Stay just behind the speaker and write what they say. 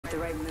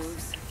right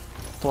moves.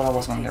 Thought I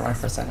was gonna get right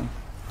for a second.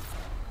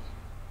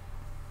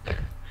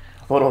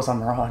 I thought it was on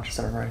Mirage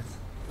instead of Wraith.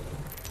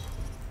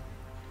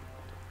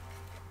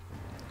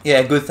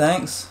 Yeah, good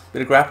thanks.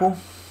 Bit of grapple.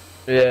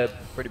 Yeah,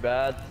 pretty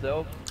bad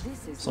still.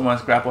 It's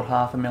almost grappled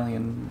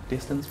 500,000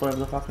 distance, whatever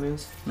the fuck it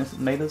is.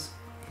 Meters.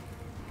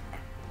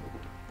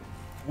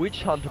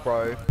 Witch Hunter,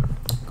 bro.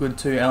 Good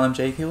 2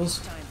 LMG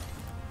kills.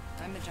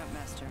 I'm the jump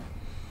master.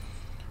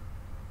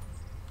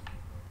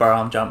 Bro,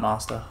 I'm jump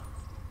master.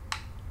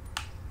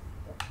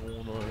 Oh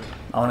no.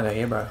 I wanna go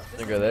here, bro.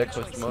 Wanna go there,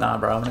 question mark? Nah,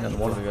 bro, I'm gonna go in the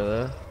water. Wanna go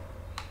there?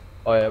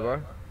 Oh yeah,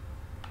 bro.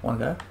 Wanna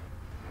go?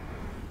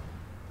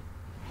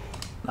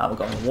 Nah, we're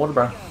going in the water,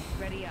 bro.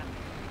 Ready up.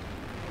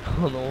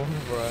 Oh no,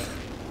 bro.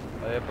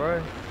 Oh yeah,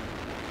 bro.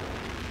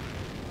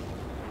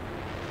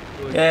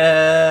 Good.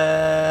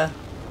 Yeah.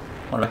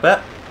 Wanna make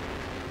that?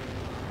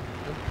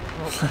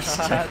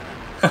 Oh, bad.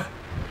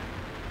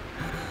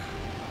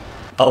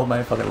 Oh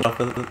my fucking love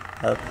it.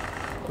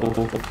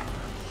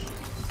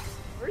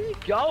 Where are you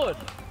going?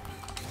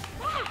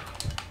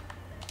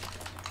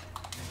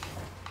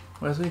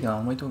 Where's we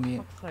going? What are you doing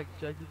here? Fuck's sake,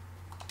 Jacob.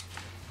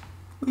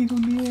 What are you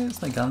doing here?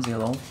 It's like guns here,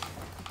 lol. What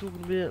are you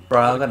talking about?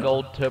 Bro, I got a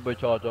gold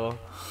turbocharger.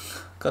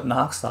 Got an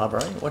arc star,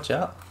 bro. Watch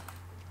out.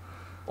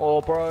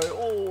 Oh, bro.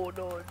 Oh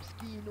no, I'm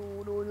skiing.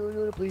 No, no, no,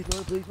 no, please,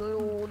 no, please, no,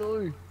 oh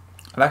no.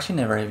 I've actually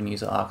never even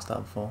used an arc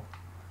star before.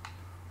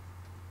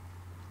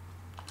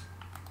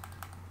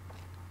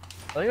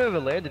 I think I over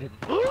landed him.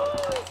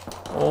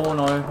 Oh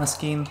no, my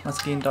skin,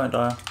 don't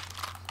die.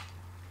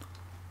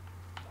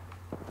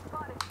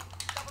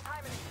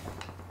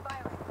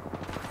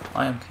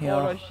 I am here.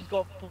 Oh no, she's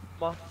got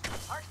my.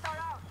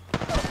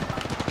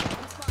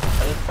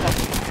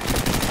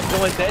 He's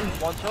always dead.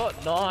 One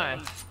shot.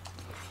 Nice.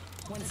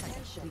 1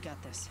 second. We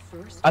got this.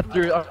 First. I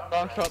threw a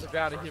shot at the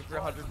ground and hit for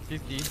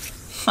 150.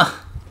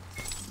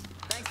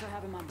 Thanks for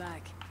having my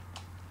back.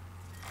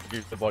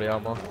 Use the body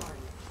armor.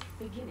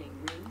 Beginning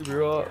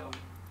Right.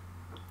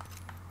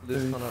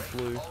 This one up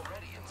blue.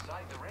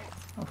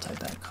 I'll take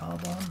that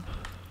carbon.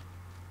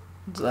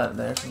 What's that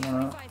there if you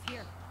want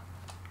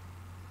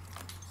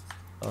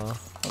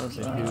what is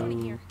that?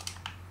 Heal.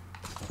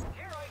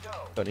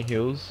 Got any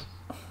heals?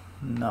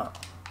 No.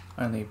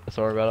 Only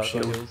Sorry about it,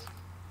 got shield. heals.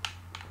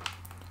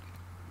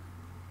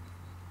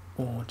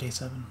 Oh,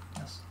 D7,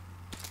 yes.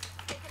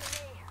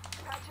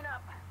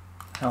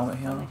 Helmet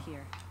here. Helmet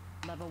here.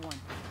 Level 1.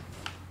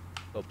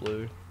 Got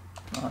blue.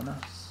 Oh,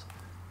 nice.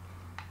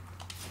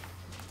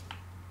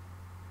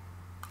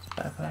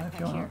 Backpack if you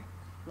Backpack want. here.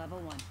 Level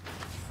 1.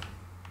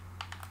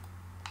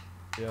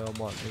 Yeah, I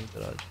might need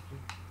that actually.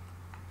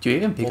 Do you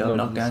even pick Well, up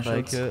no, knockdown just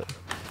make shots? it.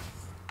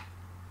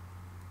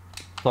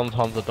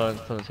 Sometimes I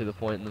don't see the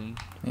point in them.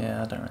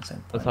 Yeah, I don't really see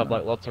the Let's point, have no.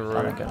 like lots of I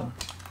don't room. get them.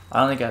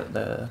 I only get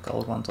the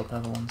gold ones or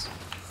purple ones.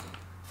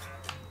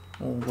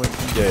 Oh, wait.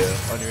 Yeah,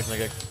 yeah. Only reason I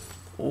get.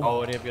 Oh,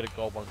 Oh, I need to get a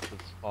gold one because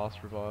it's fast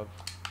revive.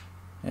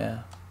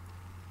 yeah.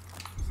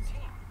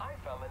 I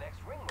found the next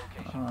ring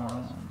location Oh, for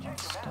us. my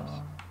Check your star.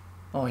 maps.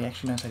 Oh, he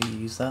actually knows how to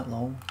use that,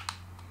 lol.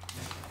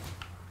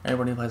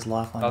 Everybody who plays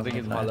Lifeline I doesn't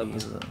think even it's know my how to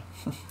use level.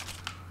 it.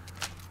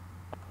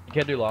 You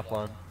can't do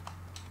lifeline.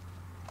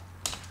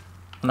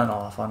 No,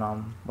 not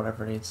Lifeline,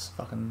 whatever it is.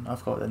 Fucking, I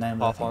forgot what the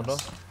name of the thing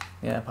Pathfinder? is.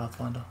 Yeah,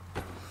 Pathfinder.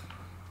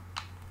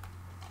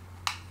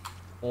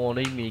 Oh, I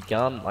need me a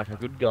gun, like a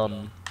good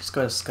gun. Just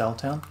go to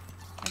Skulltown.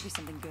 Might be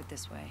something good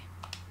this way.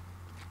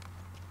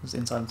 It's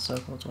inside the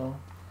circle as well.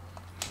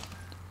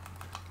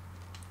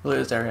 We'll do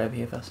this area over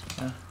here first.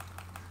 Yeah.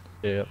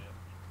 Yeah.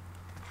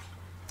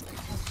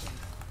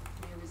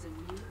 There is a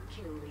new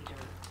kill leader.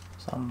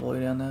 Some blue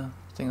down there.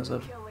 I think it's a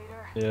Kill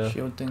leader. Yeah.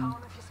 shield thing. Call him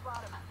if you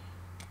spot him.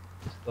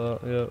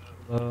 Yeah.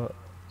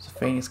 There's a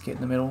Phoenix kit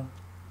in the middle.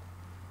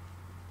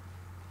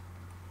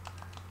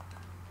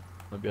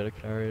 Might be able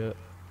to carry it.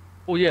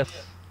 Oh yes,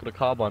 got a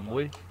carbine,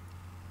 boy.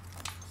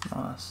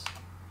 Nice.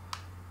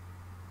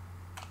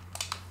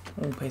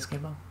 Oh,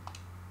 Peacekeeper.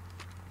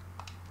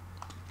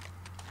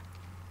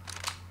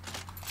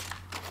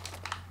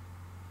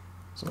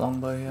 It's a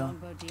longbow here.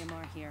 Longbow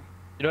DMR here.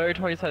 You know, every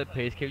time you say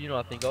Peacekeeper, you know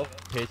what I think of?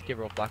 Peacekeeper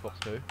or Black Ops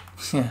 2.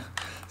 Yeah.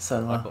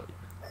 So I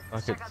I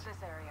could. Check out this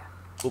area.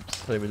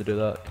 Oops, I didn't mean to do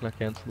that. Can I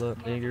cancel that,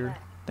 nigger?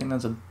 think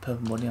there's a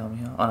purple body armor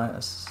here. Oh no,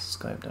 that's a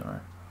scope, don't worry.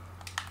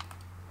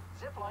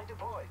 Zip line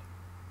deployed.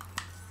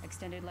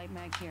 Extended light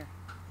mag here.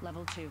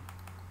 Level 2.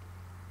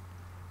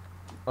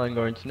 I'm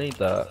going to need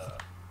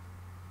that.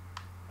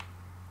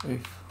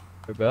 Oof.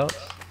 Whereabouts?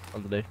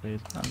 Underneath me.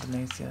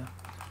 Underneath, yeah.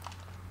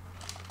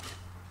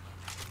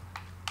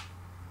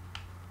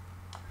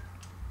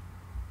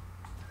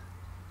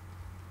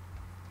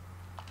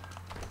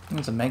 I think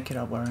there's a med kit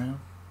up where I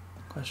am.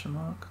 Question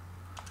mark.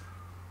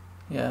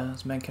 Yeah,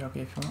 there's a med kit up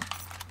here if you want.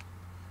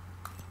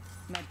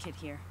 Med kit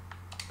here.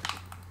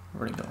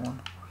 Already got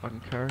one. I can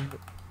carry it.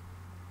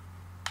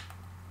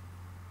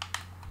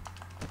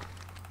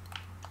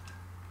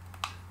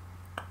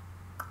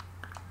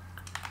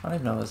 I don't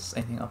even know if there's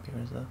anything up here,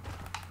 is there?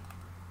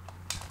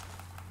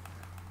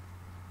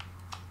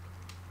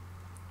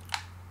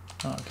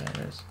 Oh, okay,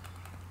 there is.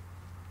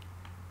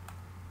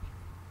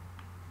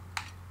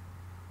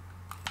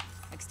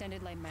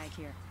 Extended light mag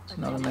here. There's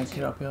another med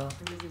kit up here.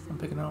 I'm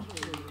picking up.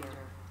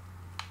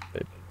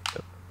 Yep.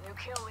 New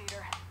kill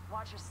leader.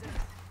 Watch your six.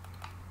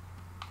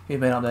 You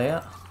been up there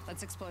yet?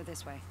 Let's explore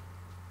this way.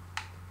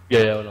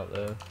 Yeah, we're not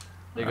there.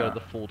 They go at the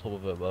full top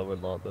of it, but we're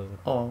not there.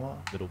 Oh,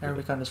 what? Middle Maybe we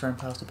bit. can just run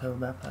past the purple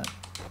backpack.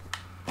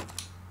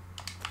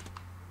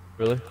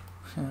 Really?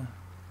 Yeah.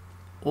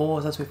 Oh,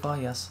 is that too far?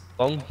 Yes.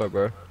 Longbow,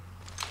 bro.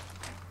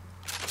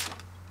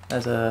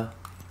 There's a...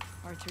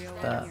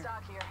 R301 That. here.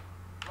 Stock here.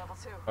 Level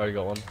 2. Already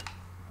got one.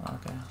 Oh,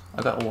 okay.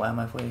 I got all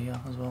ammo for you here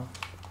as well.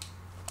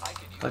 I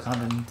could use Like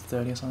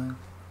 130 or something.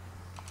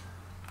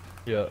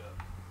 Yeah.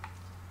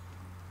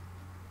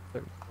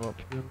 Up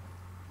here.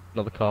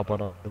 Another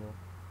carbine up here.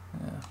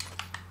 Yeah.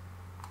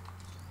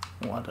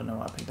 Oh, I don't know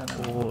why I picked that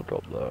up. Oh,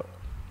 drop that.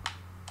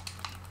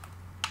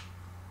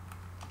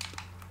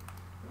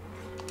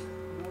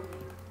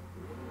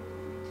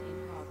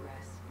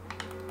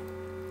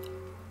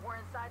 We're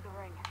inside the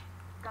ring.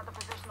 Got the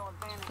positional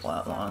advantage.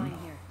 Flat Flat one. line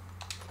here.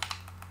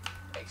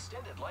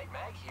 extended light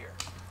mag here.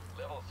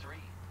 Level 3.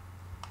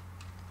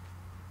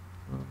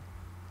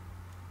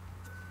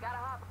 Gotta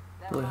hop.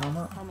 Never Blue mind.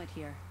 helmet. Helmet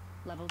here.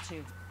 Level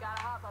 2.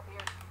 Gotta hop up here.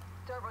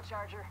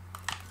 Turbocharger.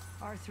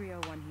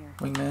 R301 here.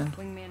 Wingman.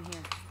 Wingman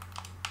here.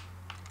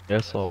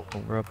 Yes, I'll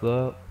grab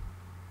that.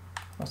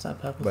 What's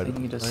that purple Ready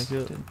thing you to just take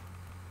it? did?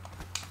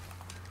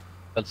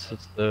 It's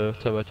the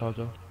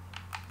turbocharger.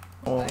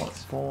 Oh,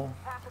 what's for?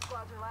 Half the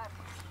squads are left.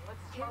 Let's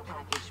Care smoke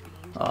package them.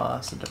 being Oh,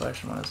 that's the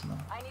devotion one, isn't it?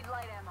 I need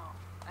light ammo.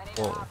 I need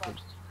to Oh, hop up.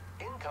 oops.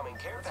 Incoming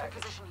care Let's take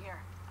package. position here.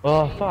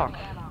 Oh, Need fuck.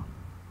 ammo.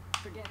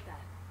 Forget that.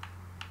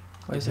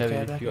 Where's the Heavy,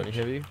 care if you got any package?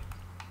 heavy?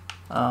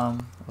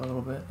 A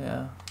little bit,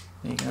 yeah.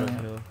 You can Right only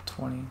have here.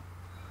 20.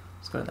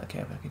 Let's go to that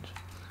care package.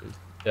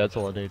 Yeah, that's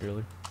all I need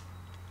really.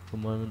 For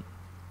the moment.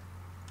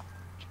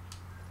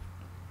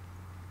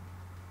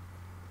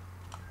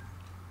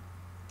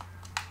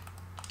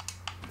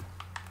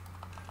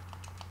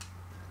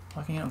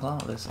 Why can you not climb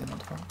up this thing? What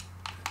the fuck?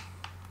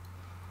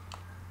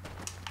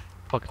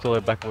 Fuck, it's all the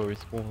way back where we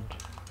spawned.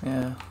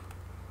 Yeah.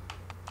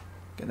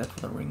 Get that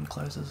before the ring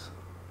closes.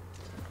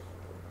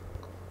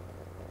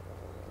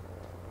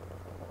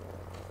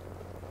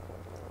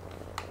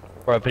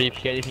 Bro, but if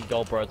you get anything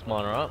gold, bro, it's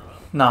mine, alright?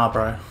 Nah,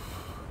 bro.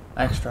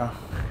 Extra.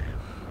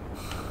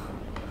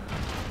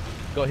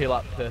 Got here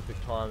like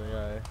perfect timing,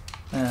 eh?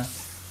 Yeah.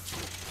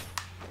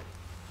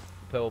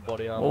 Purple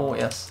body armor. Oh,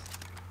 yes.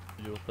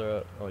 Dual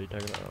threat. Oh, you're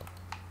taking it out.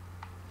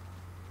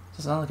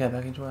 There's another care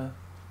package where?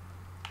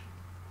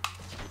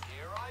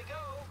 Here I go.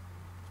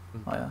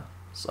 Oh, yeah.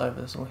 It's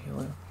over this all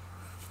healing.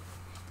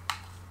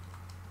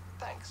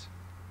 Thanks.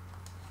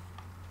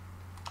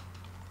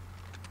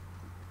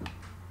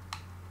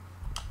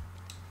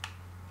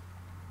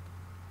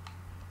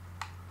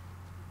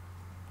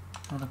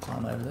 I'm gonna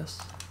climb over this.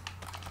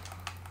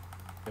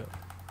 Yeah.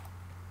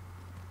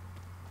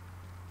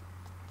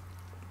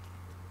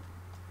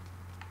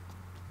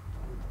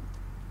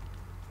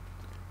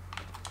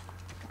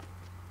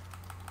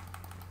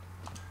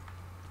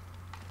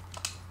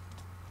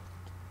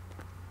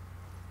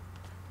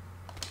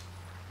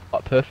 Oh,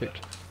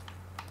 perfect.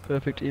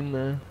 Perfect in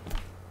there.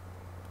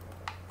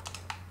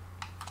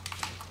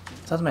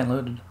 This hasn't been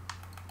looted.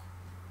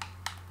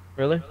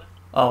 Really?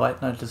 Oh, wait,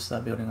 no, just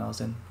that building I was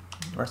in.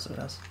 The rest of it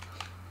has.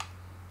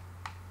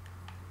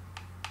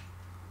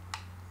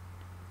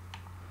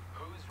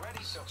 Who's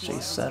ready so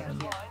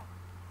G7.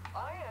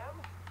 I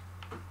am.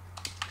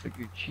 A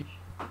Gucci.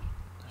 There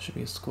should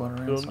be a squad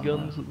around Good on somewhere.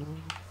 guns at the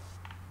moment.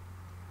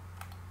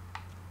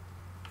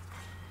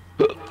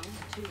 Round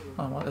 2.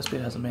 Oh, what? This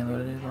bit hasn't been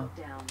looted either.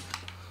 Countdown.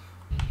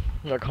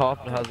 Like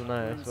half it has an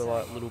A, so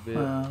like a little bit.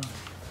 Attention.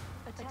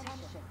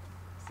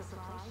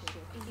 Supply ship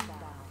inbound.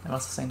 They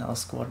must have seen another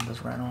squad and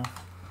just ran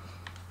off.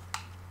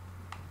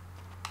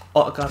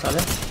 Oh, a guy's out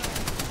there.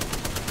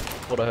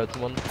 Thought I heard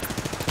someone.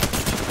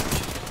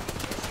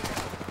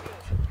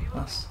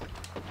 Nice.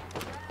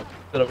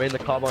 But I mean, the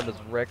carbine just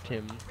wrecked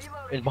him.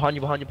 In behind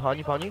you, behind you, behind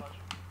you, behind you.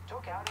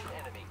 Took out an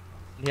enemy.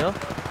 In here.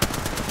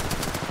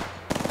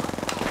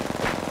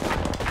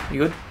 You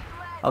good?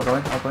 I'll go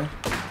in, I'll go in.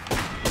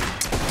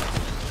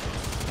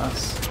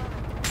 Nice.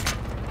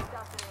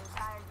 Stuff the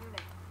entire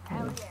unit.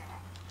 Hell yeah.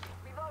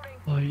 Reloading.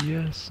 Oh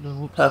yes, no.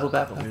 Whoops. Purple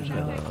backpack Oh, in yeah.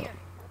 here. Here.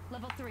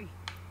 Level 3.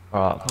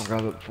 Alright, I'll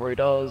grab it before he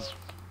does.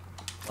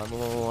 I'm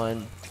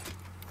on.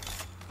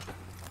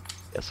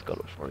 Yes, I got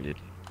it before he did.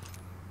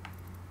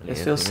 It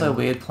feels so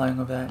weird playing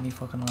without any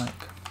fucking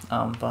like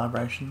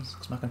vibrations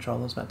because my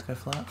controller's about to go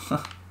flat.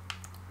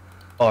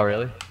 Oh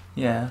really?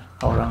 Yeah,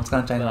 hold on, it's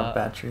gonna change my Nah.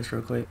 batteries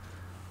real quick.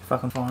 If I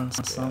can find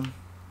some.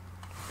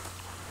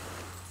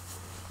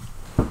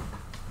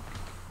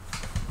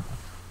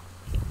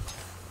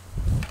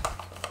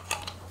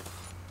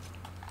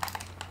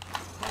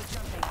 No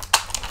jumping.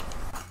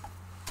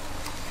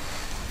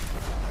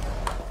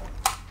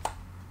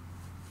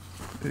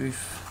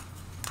 Oof.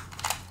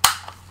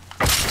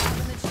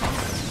 Limit shield.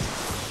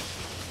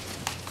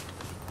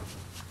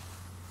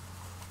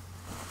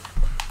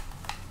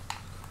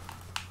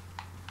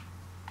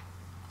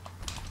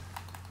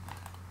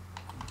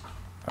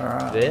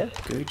 Alright. There?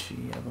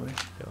 Gucci, yeah boy.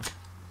 Yeah.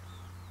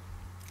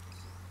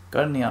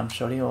 Got any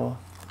shotty or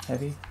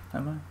heavy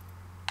ammo?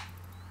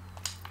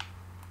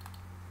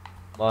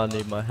 I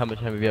need my. How much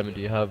heavy ammo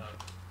do you have?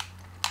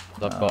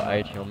 I've got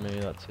 80 on me.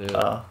 That's it.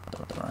 Oh,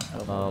 don't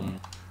worry.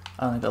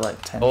 I only got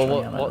like 10 Oh,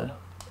 shotty ammo though.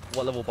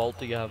 what level bolt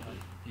do you have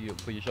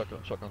for your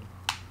shotgun?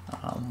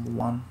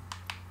 1.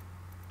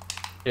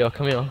 Yeah,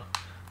 come here.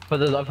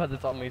 But I've had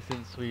this on me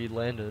since we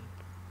landed.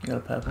 You got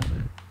a purple?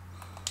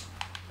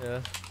 Yeah.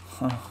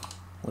 Huh.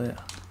 Lit.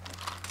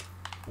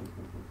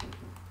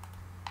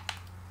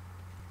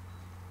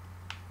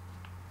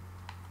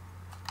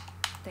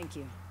 Thank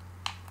you.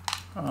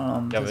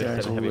 Yeah, this we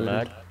area's said all heavy looted.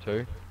 mag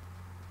too.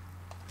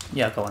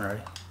 Yeah, I got one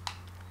already.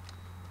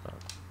 Where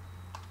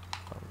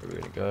are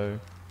we gonna go?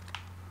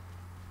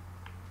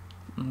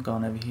 I'm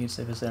going over here to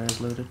see if this area's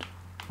looted.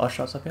 Oh,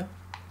 shots up here?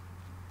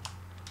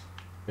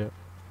 Yeah.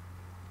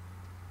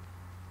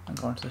 I'm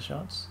going to the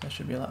shots. There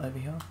should be a lot over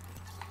here.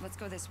 Let's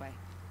go this way.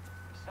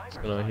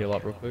 Just gonna heal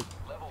up real quick.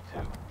 Level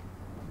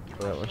 2.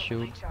 Throw out my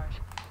shield.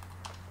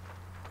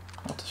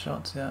 Lots of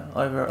shots, yeah.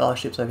 Over, oh,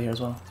 ships over here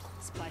as well.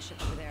 Supply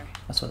ship over there.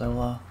 That's what they all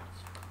are.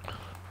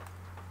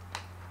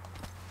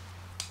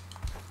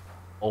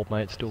 Old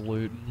mate still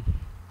looting.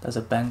 There's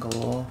a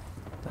Bangalore.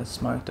 They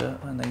smoked it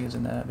and they're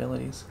using their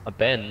abilities. A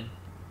Ben?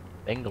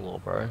 Bangalore,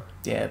 bro.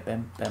 Yeah,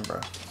 Ben bro.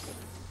 Champion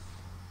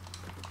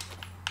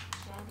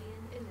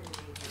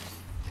eliminated.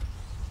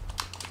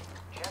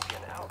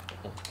 Champion out.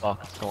 Oh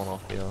fuck, it's going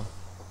off here.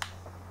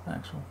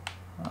 Actual.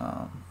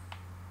 Don't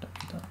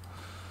need that.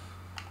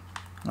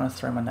 I'm gonna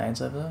throw my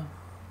nades over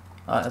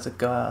there. There's a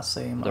guy I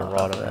see him They're up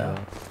right up there.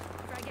 there.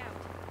 Frag out.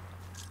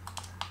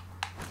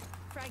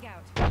 Frag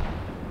out.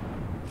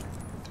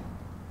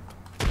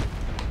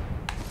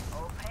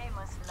 Old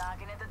Painless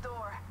knocking at the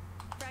door.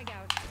 Frag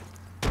out.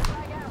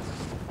 Frag out.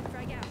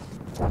 Frag out.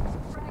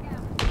 Frag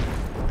out.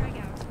 Frag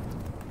out.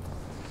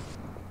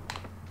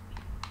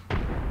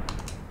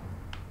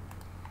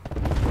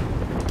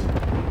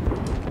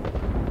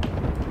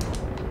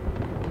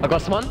 I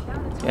got someone?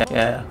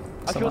 Yeah.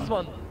 I killed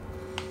someone.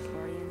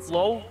 Already inside.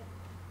 Low.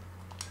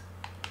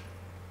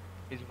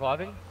 He's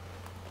reviving.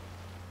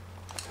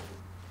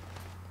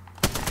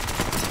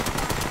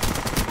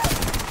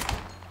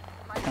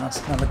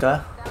 Nice, another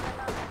guy.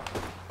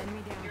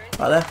 Enemy down.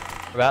 Right there.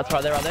 Right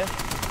there. Reloading.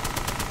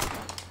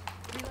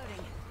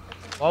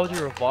 Why would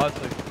you revive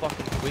so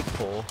fucking quick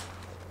for?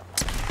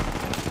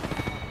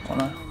 Oh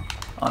no.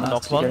 Oh no,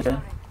 Knocked it's one.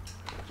 TJ.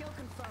 Kill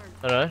confirmed.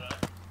 I don't know.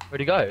 Where'd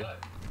he go?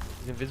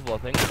 He's invisible, I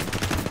think.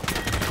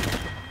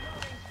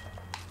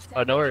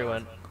 I know where he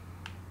went.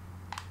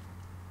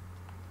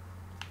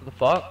 What the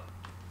fuck?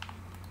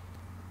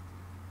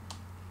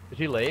 Did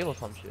he leave or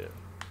some shit?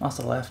 Must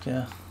have left,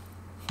 yeah.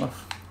 What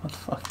the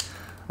fuck?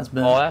 That's Oh,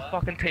 burnt. that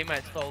fucking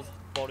teammate stole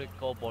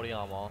gold body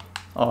armor.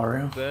 Oh,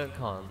 real? Burnt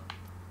cunt.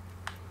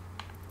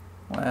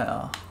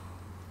 Wow.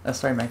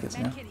 There's 3 makers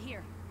now. Medkit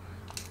here.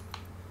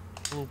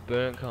 Oh,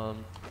 burnt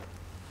cunt.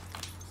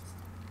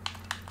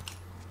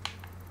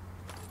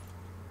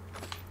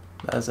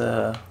 There's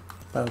a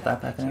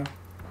backpack in here.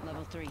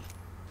 Level 3.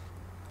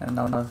 And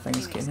another thing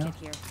is Phoenix getting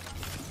kit here. here.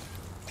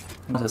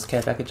 There's this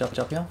care package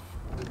up here.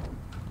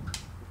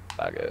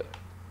 Bag it.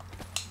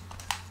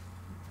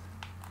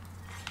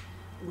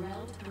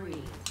 Round 3.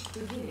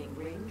 Beginning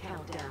ring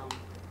countdown.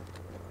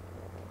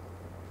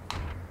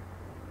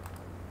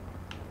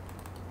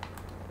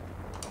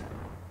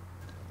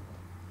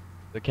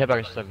 The care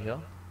package is over here.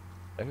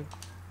 Okay.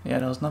 Yeah,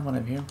 there was another one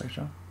over here, I'm pretty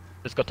sure.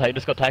 Just got taken,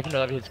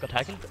 over here, just got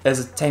taken. There's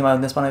a team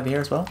on this one over here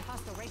as well.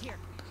 Hostile right here.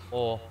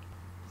 Or,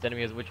 the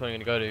enemy is which one are you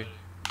gonna go to?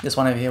 This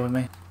one over here with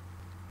me.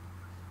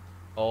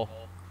 Oh.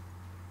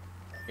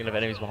 You're gonna have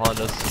enemies behind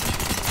us.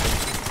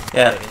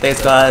 Yeah,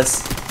 these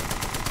guys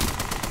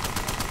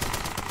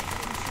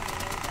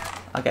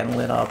are getting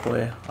lit up,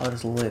 boy. I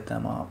just lit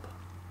them up.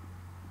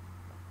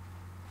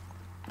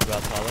 Go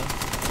out, Tyler.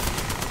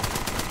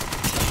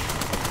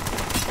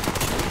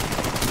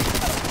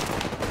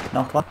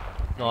 Knocked one.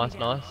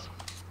 Nice.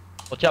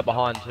 Watch out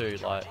behind too,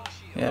 like,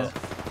 Yeah.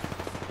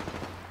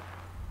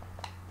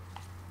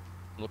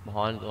 look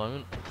behind at the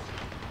moment.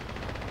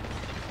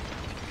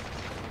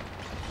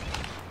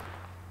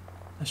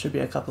 There should be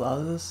a couple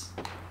others.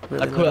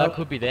 Really That lit up.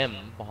 could be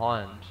them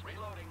behind.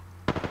 Reloading.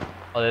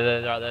 Oh,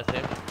 they're right there,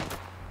 Sam.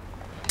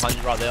 Behind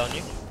you, right there on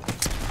you.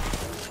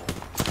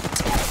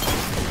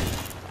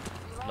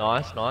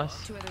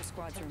 Nice. 2 other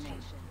squads remain.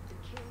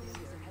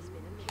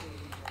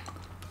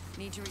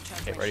 Need to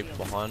recharge Get my ready shield.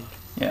 for behind.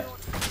 Yeah.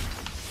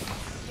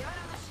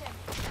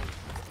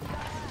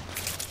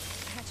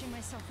 Patching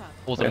myself up.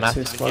 Was We it have 2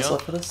 massive in squads here?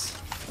 left for this.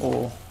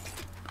 Or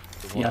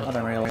yeah, I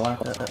don't really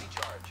like it.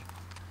 Recharge.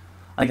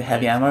 I need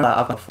heavy ammo.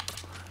 I've got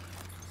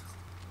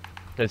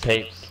There's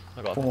heaps.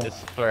 I got Four. there's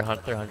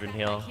 300 in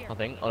here, I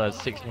think. Oh no, there's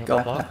 6 in here.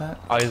 Go Fuck.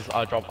 backpack.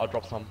 I'll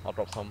drop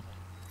some.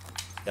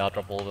 Yeah, I'll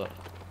drop all of it.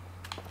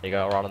 There you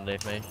go, right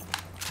underneath me.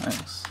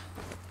 Thanks.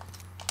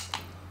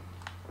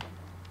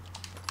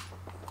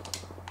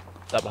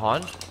 Is that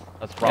behind?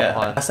 That's right Yeah,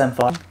 behind.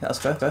 SM5. Yeah, let's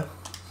go.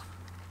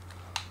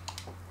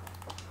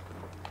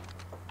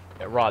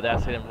 Yeah, right there, I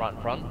see them right in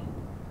front.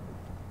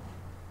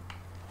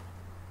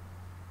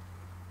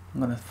 I'm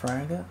gonna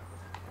frag it.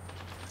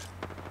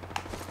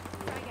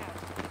 Frag out.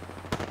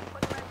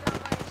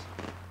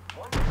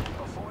 One minute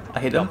before the I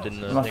hit him. Jumped in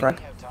the My thing. frag.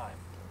 we have time.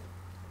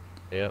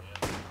 Yep.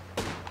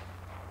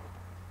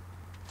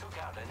 Took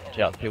out an Check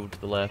enemy. out the people to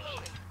the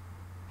left.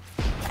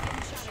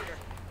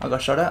 I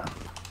got shot at.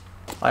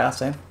 I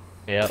asked him.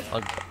 Yeah,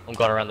 I'm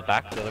going around the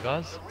back with the other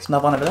guys. There's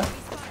another one over there.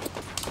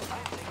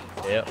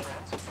 Yep.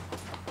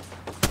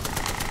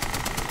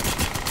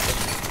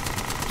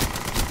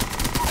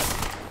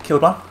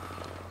 Killed one.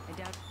 I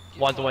doubt.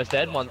 One's almost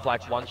dead, one's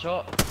like one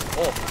shot.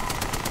 Oh.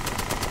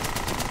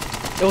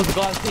 It was the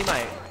guy's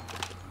teammate.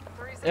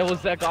 It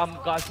was that guy's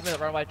teammate that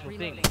ran away to a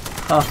thing.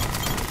 Oh,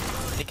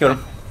 killed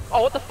him.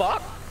 Oh, what the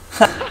fuck?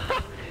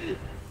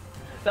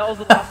 That was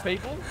the last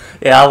people?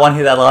 Yeah, I won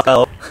here that last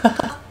battle.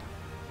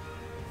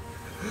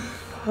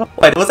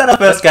 Wait, was that our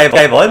first game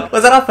on?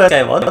 Was that our first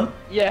game on?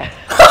 Yeah.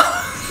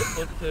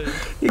 Or two.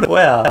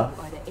 Wow.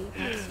 By the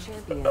Apex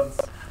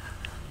champions.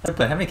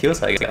 How many kills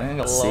did I get? I think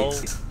I got Lol.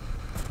 6.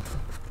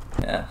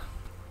 Yeah.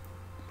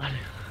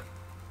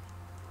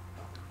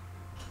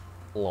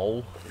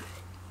 Lol.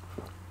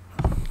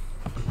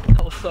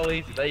 That was so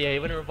easy. But yeah, he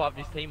went and revived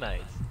his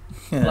teammates.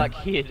 Yeah. Like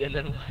hid and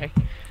then like,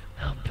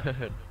 I'm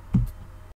burned.